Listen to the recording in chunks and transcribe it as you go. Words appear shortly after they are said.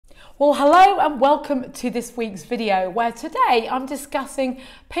Well, hello and welcome to this week's video where today I'm discussing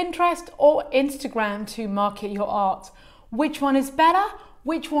Pinterest or Instagram to market your art. Which one is better?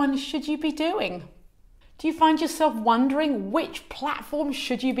 Which one should you be doing? Do you find yourself wondering which platform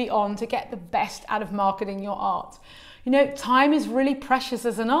should you be on to get the best out of marketing your art? You know, time is really precious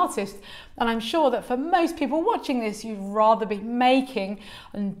as an artist, and I'm sure that for most people watching this, you'd rather be making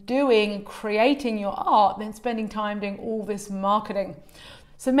and doing and creating your art than spending time doing all this marketing.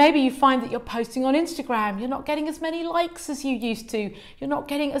 So maybe you find that you're posting on Instagram, you're not getting as many likes as you used to, you're not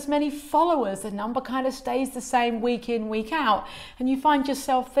getting as many followers, the number kind of stays the same week in, week out, and you find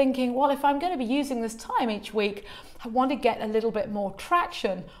yourself thinking, well, if I'm going to be using this time each week, I want to get a little bit more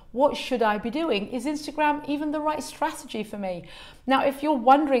traction. What should I be doing? Is Instagram even the right strategy for me? Now, if you're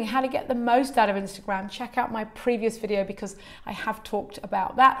wondering how to get the most out of Instagram, check out my previous video because I have talked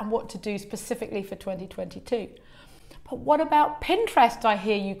about that and what to do specifically for 2022. But what about Pinterest, I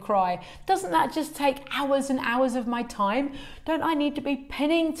hear you cry? Doesn't that just take hours and hours of my time? Don't I need to be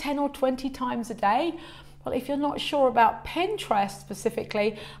pinning 10 or 20 times a day? Well, if you're not sure about Pinterest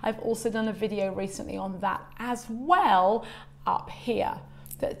specifically, I've also done a video recently on that as well up here.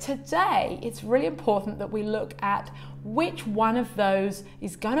 But today, it's really important that we look at which one of those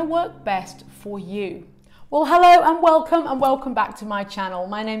is going to work best for you. Well, hello and welcome back to my channel.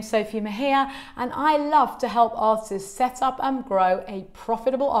 My name's Sophie Mahir and I love to help artists set up and grow a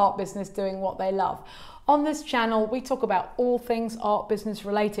profitable art business doing what they love. On this channel, we talk about all things art business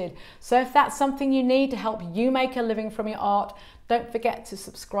related. So if that's something you need to help you make a living from your art, don't forget to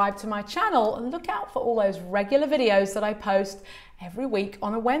subscribe to my channel and look out for all those regular videos that I post every week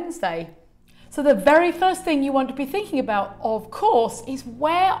on a Wednesday. So the very first thing you want to be thinking about, of course, is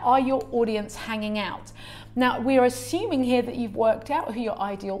where are your audience hanging out? Now, we're assuming here that you've worked out who your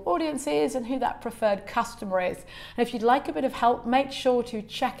ideal audience is and who that preferred customer is. And if you'd like a bit of help, make sure to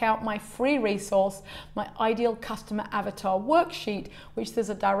check out my free resource, my Ideal Customer Avatar Worksheet, which there's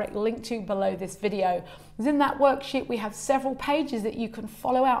a direct link to below this video. Within that worksheet, we have several pages that you can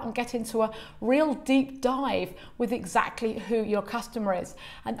follow out and get into a real deep dive with exactly who your customer is.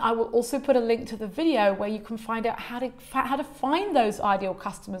 And I will also put a link to the video where you can find out how to find those ideal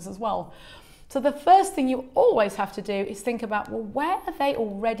customers as well. So the first thing you always have to do is think about, well, where are they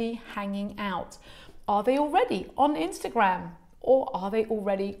already hanging out? Are they already on Instagram or are they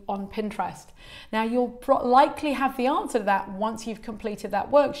already on Pinterest? Now, you'll likely have the answer to that once you've completed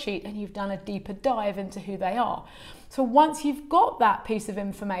that worksheet and you've done a deeper dive into who they are. So once you've got that piece of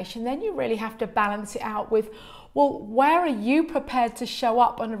information, then you really have to balance it out with, well, where are you prepared to show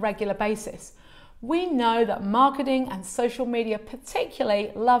up on a regular basis? We know that marketing and social media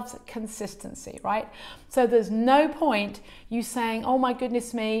particularly loves consistency, right? So there's no point you saying, oh my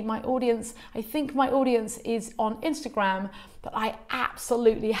goodness me, I think my audience is on Instagram, but I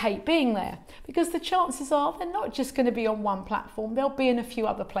absolutely hate being there, because the chances are they're not just going to be on one platform, they'll be in a few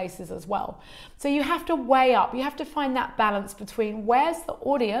other places as well. So you have to weigh up, you have to find that balance between where's the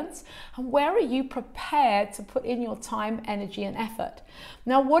audience and where are you prepared to put in your time, energy and effort.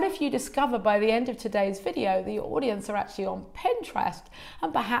 Now, what if you discover by the end of today's video that your audience are actually on Pinterest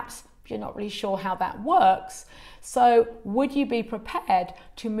and perhaps you're not really sure how that works? So would you be prepared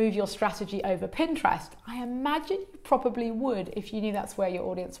to move your strategy over Pinterest? I imagine you probably would if you knew that's where your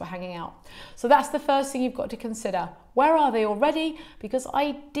audience were hanging out. So that's the first thing you've got to consider. Where are they already? Because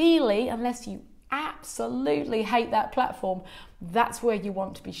ideally, unless you absolutely hate that platform, that's where you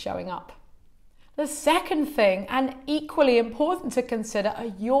want to be showing up. The second thing, and equally important to consider,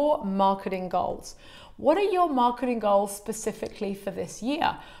 are your marketing goals. What are your marketing goals specifically for this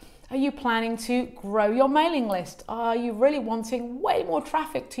year? Are you planning to grow your mailing list? Are you really wanting way more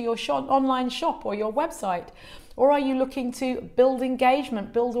traffic to your online shop or your website? Or are you looking to build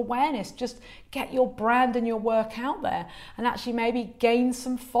engagement, build awareness, just get your brand and your work out there and actually maybe gain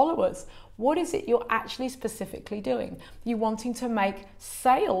some followers? What is it you're actually specifically doing? Are you wanting to make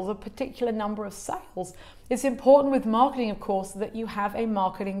sales, a particular number of sales? It's important with marketing, of course, that you have a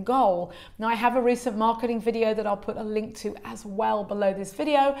marketing goal. Now, I have a recent marketing video that I'll put a link to as well below this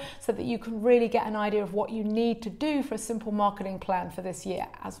video so that you can really get an idea of what you need to do for a simple marketing plan for this year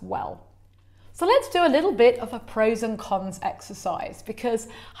as well. So let's do a little bit of a pros and cons exercise, because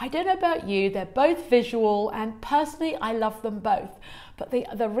I don't know about you, they're both visual and personally I love them both. But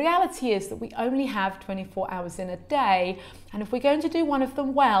the reality is that we only have 24 hours in a day, and if we're going to do one of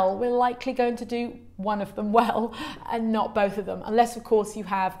them well, we're likely going to do one of them well and not both of them, unless of course you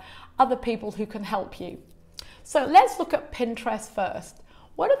have other people who can help you. So let's look at Pinterest first.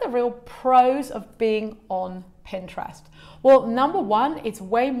 What are the real pros of being on Pinterest? Well, number one, it's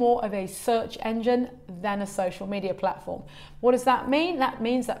way more of a search engine than a social media platform. What does that mean? That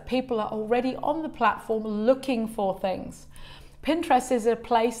means that people are already on the platform looking for things. Pinterest is a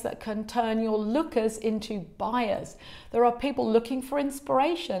place that can turn your lookers into buyers. There are people looking for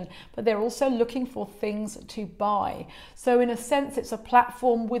inspiration, but they're also looking for things to buy. So in a sense, it's a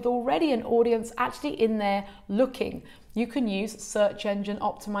platform with already an audience actually in there looking. You can use search engine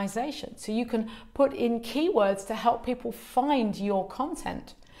optimization. So you can put in keywords to help people find your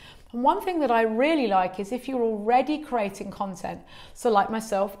content. And one thing that I really like is if you're already creating content. So like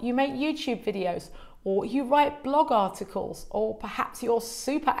myself, you make YouTube videos, or you write blog articles, or perhaps you're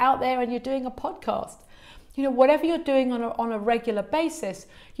super out there and you're doing a podcast. You know, whatever you're doing on a regular basis,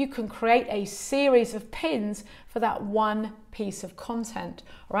 you can create a series of pins for that one piece of content,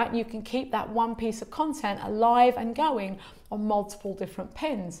 right? And you can keep that one piece of content alive and going on multiple different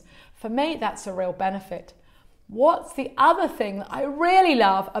pins. For me, that's a real benefit. What's the other thing that I really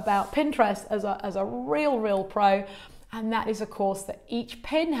love about Pinterest as a real pro? And that is, of course, that each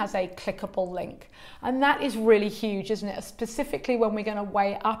pin has a clickable link. And that is really huge, isn't it? Specifically when we're going to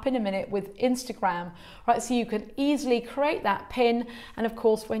weigh up in a minute with Instagram, right? So you can easily create that pin. And of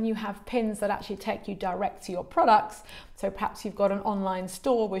course, when you have pins that actually take you direct to your products, so perhaps you've got an online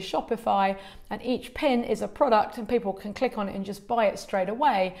store with Shopify and each pin is a product and people can click on it and just buy it straight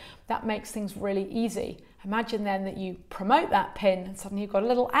away, that makes things really easy. Imagine then that you promote that pin and suddenly you've got a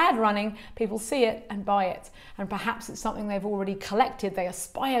little ad running, people see it and buy it. And perhaps it's something they've already collected, they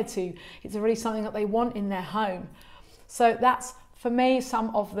aspire to. It's already something that they want in their home. So that's, for me,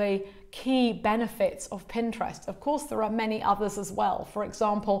 some of the key benefits of Pinterest. Of course, there are many others as well. For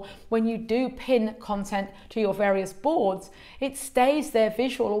example, when you do pin content to your various boards, it stays there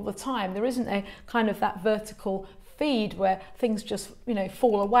visual all the time. There isn't a kind of that vertical feed where things just, you know,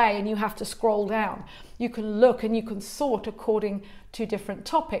 fall away and you have to scroll down. You can look and you can sort according to different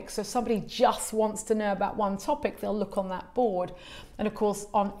topics. So if somebody just wants to know about one topic, they'll look on that board. And of course,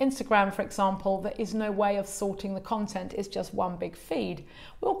 on Instagram, for example, there is no way of sorting the content. It's just one big feed.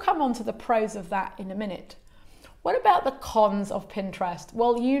 We'll come on to the pros of that in a minute. What about the cons of Pinterest?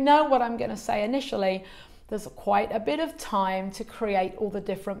 Well, you know what I'm going to say initially. There's quite a bit of time to create all the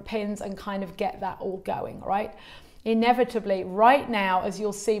different pins and kind of get that all going, right? Inevitably, right now, as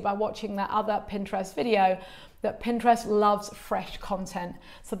you'll see by watching that other Pinterest video, that Pinterest loves fresh content.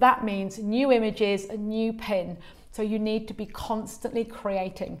 So that means new images, a new pin. So you need to be constantly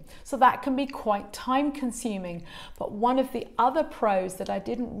creating. So that can be quite time consuming. But one of the other pros that I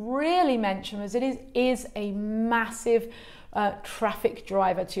didn't really mention was it is a massive traffic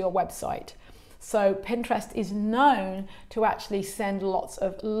driver to your website. So Pinterest is known to actually send lots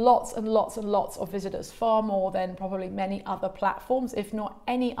of visitors, far more than probably many other platforms, if not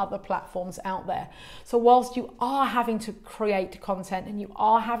any other platforms out there. So whilst you are having to create content and you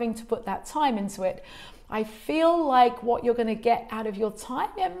are having to put that time into it, I feel like what you're going to get out of your time,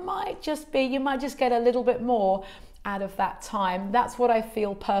 it might just be, you might just get a little bit more out of that time. That's what I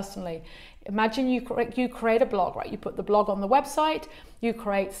feel personally. Imagine you create a blog, right? You put the blog on the website, you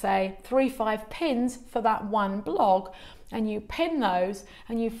create, say, 3-5 pins for that one blog, and you pin those,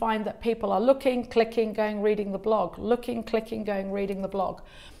 and you find that people are looking, clicking, going, reading the blog, looking, clicking, going, reading the blog.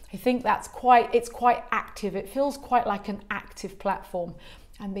 I think it's quite active. It feels quite like an active platform.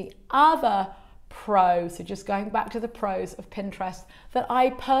 And the other pro, so just going back to the pros of Pinterest, that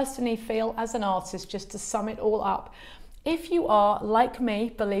I personally feel as an artist, just to sum it all up, if you are, like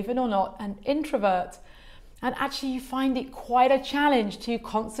me, believe it or not, an introvert, and actually you find it quite a challenge to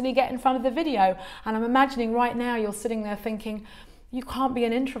constantly get in front of the video, and I'm imagining right now you're sitting there thinking, you can't be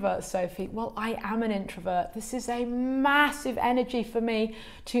an introvert, Sophie. Well, I am an introvert. This is a massive energy for me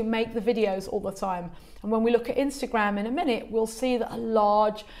to make the videos all the time. And when we look at Instagram in a minute, we'll see that a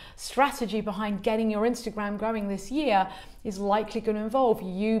large strategy behind getting your Instagram growing this year is likely going to involve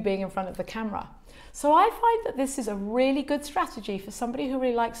you being in front of the camera. So I find that this is a really good strategy for somebody who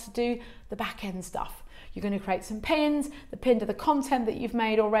really likes to do the back end stuff. You're going to create some pins, the pin to the content that you've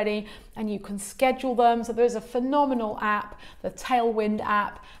made already, and you can schedule them. So there's a phenomenal app, the Tailwind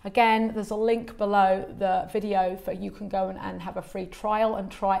app. Again, there's a link below the video for you can go and have a free trial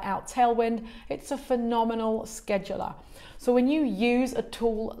and try out Tailwind. It's a phenomenal scheduler. So when you use a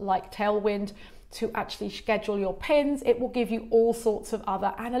tool like Tailwind to actually schedule your pins, it will give you all sorts of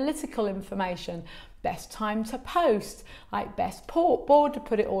other analytical information. Best time to post, like best board to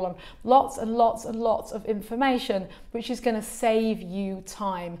put it all on. Lots and lots and lots of information, which is going to save you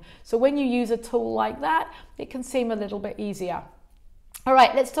time. So when you use a tool like that, it can seem a little bit easier. All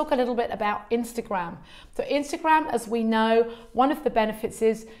right, let's talk a little bit about Instagram. So Instagram, as we know, one of the benefits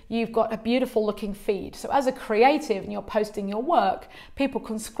is you've got a beautiful looking feed. So as a creative and you're posting your work, people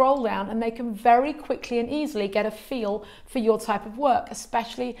can scroll down and they can very quickly and easily get a feel for your type of work,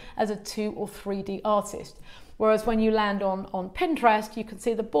 especially as a 2 or 3D artist. Whereas when you land on Pinterest, you can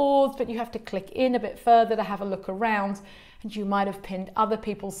see the boards, but you have to click in a bit further to have a look around, and you might have pinned other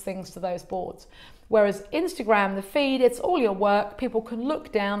people's things to those boards. Whereas Instagram, the feed, it's all your work. People can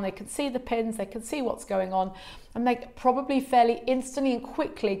look down, they can see the pins, they can see what's going on, and they probably fairly instantly and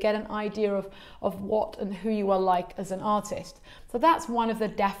quickly get an idea of what and who you are like as an artist. So that's one of the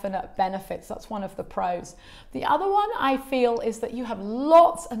definite benefits. That's one of the pros. The other one I feel is that you have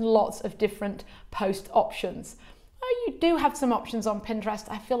lots and lots of different post options. You do have some options on Pinterest.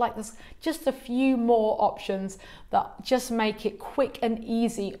 I feel like there's just a few more options that just make it quick and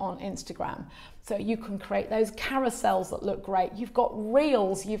easy on Instagram. So you can create those carousels that look great. You've got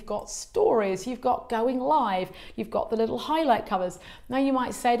reels, you've got stories, you've got going live, you've got the little highlight covers. Now you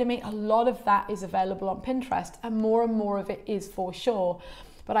might say to me, a lot of that is available on Pinterest, and more of it is for sure.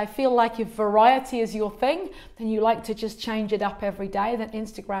 But I feel like if variety is your thing, then you like to just change it up every day, then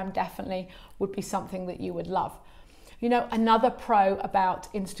Instagram definitely would be something that you would love. You know, another pro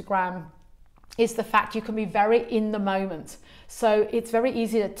about Instagram is the fact you can be very in the moment. So it's very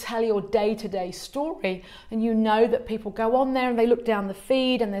easy to tell your day-to-day story, and you know that people go on there and they look down the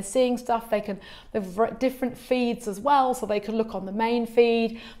feed and they're seeing stuff. They've different feeds as well, so they can look on the main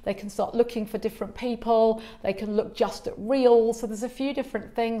feed, they can start looking for different people, they can look just at reels. So there's a few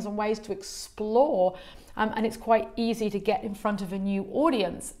different things and ways to explore, and it's quite easy to get in front of a new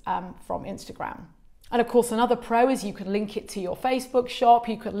audience from Instagram. And of course, another pro is you can link it to your Facebook shop,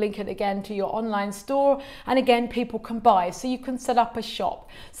 you could link it again to your online store, and again, people can buy. So you can set up a shop.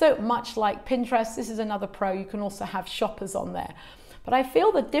 So much like Pinterest, this is another pro, you can also have shoppers on there. But I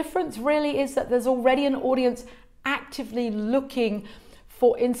feel the difference really is that there's already an audience actively looking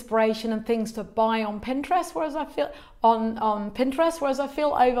for inspiration and things to buy on Pinterest, whereas I feel on Pinterest, whereas I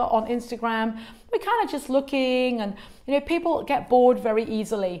feel over on Instagram, we're kind of just looking, and you know, people get bored very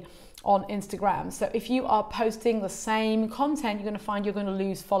easily on Instagram. So if you are posting the same content, you're going to find you're going to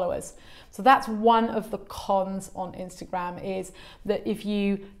lose followers. So that's one of the cons on Instagram, is that if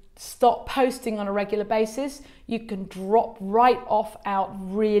you stop posting on a regular basis, you can drop right off out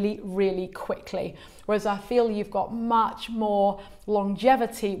really quickly. Whereas I feel you've got much more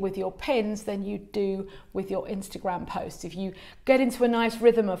longevity with your pins than you do with your Instagram posts. If you get into a nice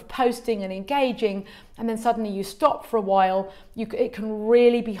rhythm of posting and engaging, and then suddenly you stop for a while, it can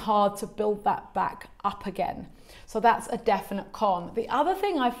really be hard to build that back up again. So that's a definite con. The other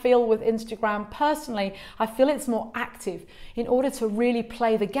thing I feel with Instagram personally, I feel it's more active. In order to really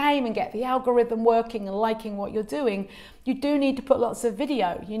play the game and get the algorithm working and liking what you're doing, you do need to put lots of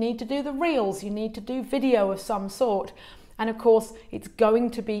video. You need to do the reels, you need to do video of some sort. And of course, it's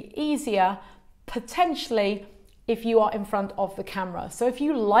going to be easier potentially if you are in front of the camera. So if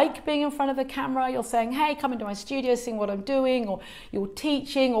you like being in front of the camera, you're saying, hey, come into my studio, seeing what I'm doing, or you're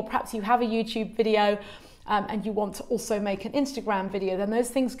teaching, or perhaps you have a YouTube video, and you want to also make an Instagram video, then those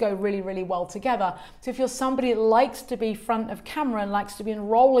things go really well together. So if you're somebody that likes to be front of camera and likes to be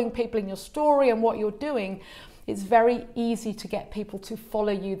enrolling people in your story and what you're doing, it's very easy to get people to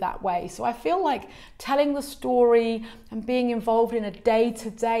follow you that way. So I feel like telling the story and being involved in a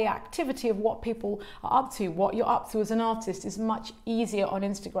day-to-day activity of what people are up to, what you're up to as an artist, is much easier on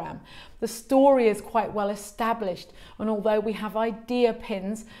Instagram. The story is quite well established, and although we have idea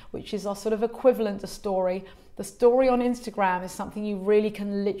pins, which is our sort of equivalent to story, the story on Instagram is something you really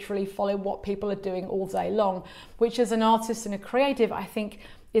can literally follow what people are doing all day long, which as an artist and a creative, I think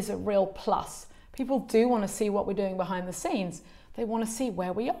is a real plus. People do want to see what we're doing behind the scenes. They want to see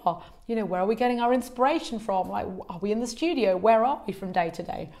where we are. You know, where are we getting our inspiration from? Like, are we in the studio? Where are we from day to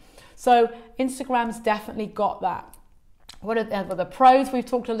day? So Instagram's definitely got that. What are the pros we've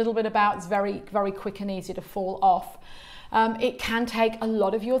talked a little bit about? It's very quick and easy to fall off. It can take a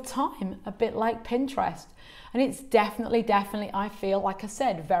lot of your time, a bit like Pinterest. And it's definitely, I feel, like I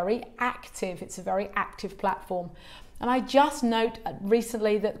said, very active. It's a very active platform. And I just note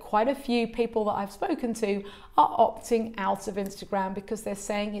recently that quite a few people that I've spoken to are opting out of Instagram because they're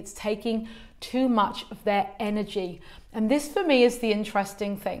saying it's taking too much of their energy. And this for me is the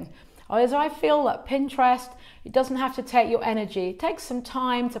interesting thing. As I feel that Pinterest, it doesn't have to take your energy. It takes some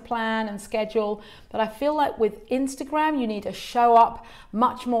time to plan and schedule, but I feel like with Instagram, you need to show up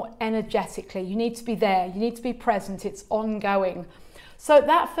much more energetically. You need to be there, you need to be present, it's ongoing. So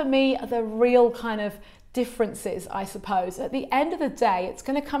that for me are the real kind of differences, I suppose. At the end of the day, it's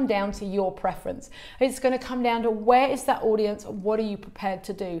going to come down to your preference. It's going to come down to where is that audience, what are you prepared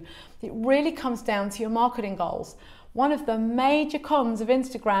to do? It really comes down to your marketing goals. One of the major cons of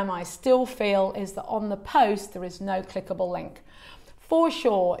Instagram, I still feel, is that on the post there is no clickable link. For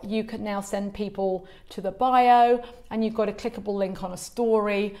sure, you can now send people to the bio and you've got a clickable link on a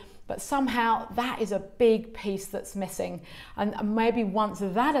story, but somehow that is a big piece that's missing. And maybe once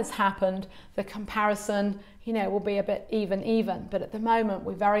that has happened, the comparison, will be a bit even. But at the moment,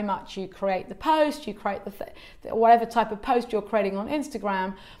 we very much, you create the post, you create whatever type of post you're creating on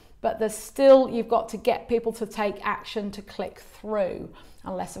Instagram, but there's still, you've got to get people to take action to click through,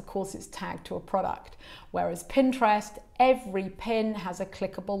 unless of course it's tagged to a product. Whereas Pinterest, every pin has a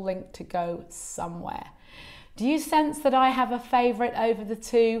clickable link to go somewhere. Do you sense that I have a favorite over the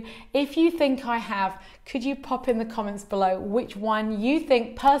two? If you think I have, could you pop in the comments below which one you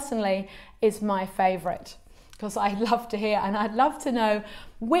think personally is my favorite? Because I'd love to hear, and I'd love to know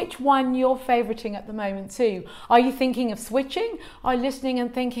which one you're favoriting at the moment too. Are you thinking of switching? Are you listening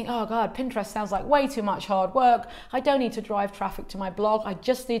and thinking, oh God, Pinterest sounds like way too much hard work. I don't need to drive traffic to my blog. I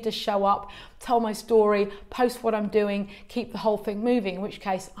just need to show up, tell my story, post what I'm doing, keep the whole thing moving, in which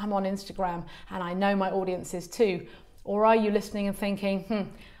case I'm on Instagram and I know my audience is too. Or are you listening and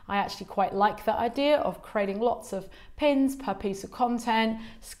thinking, I actually quite like that idea of creating lots of pins per piece of content,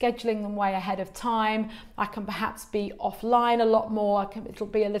 scheduling them way ahead of time. I can perhaps be offline a lot more. It'll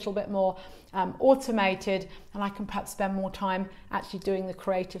be a little bit more automated, and I can perhaps spend more time actually doing the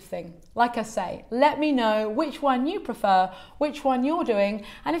creative thing. Like I say, let me know which one you prefer, which one you're doing,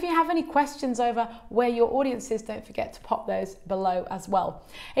 and if you have any questions over where your audience is, don't forget to pop those below as well.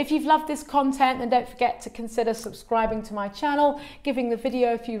 If you've loved this content, then don't forget to consider subscribing to my channel, giving the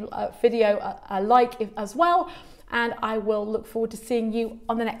video a like as well, and I will look forward to seeing you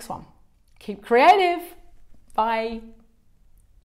on the next one. Keep creative. Bye.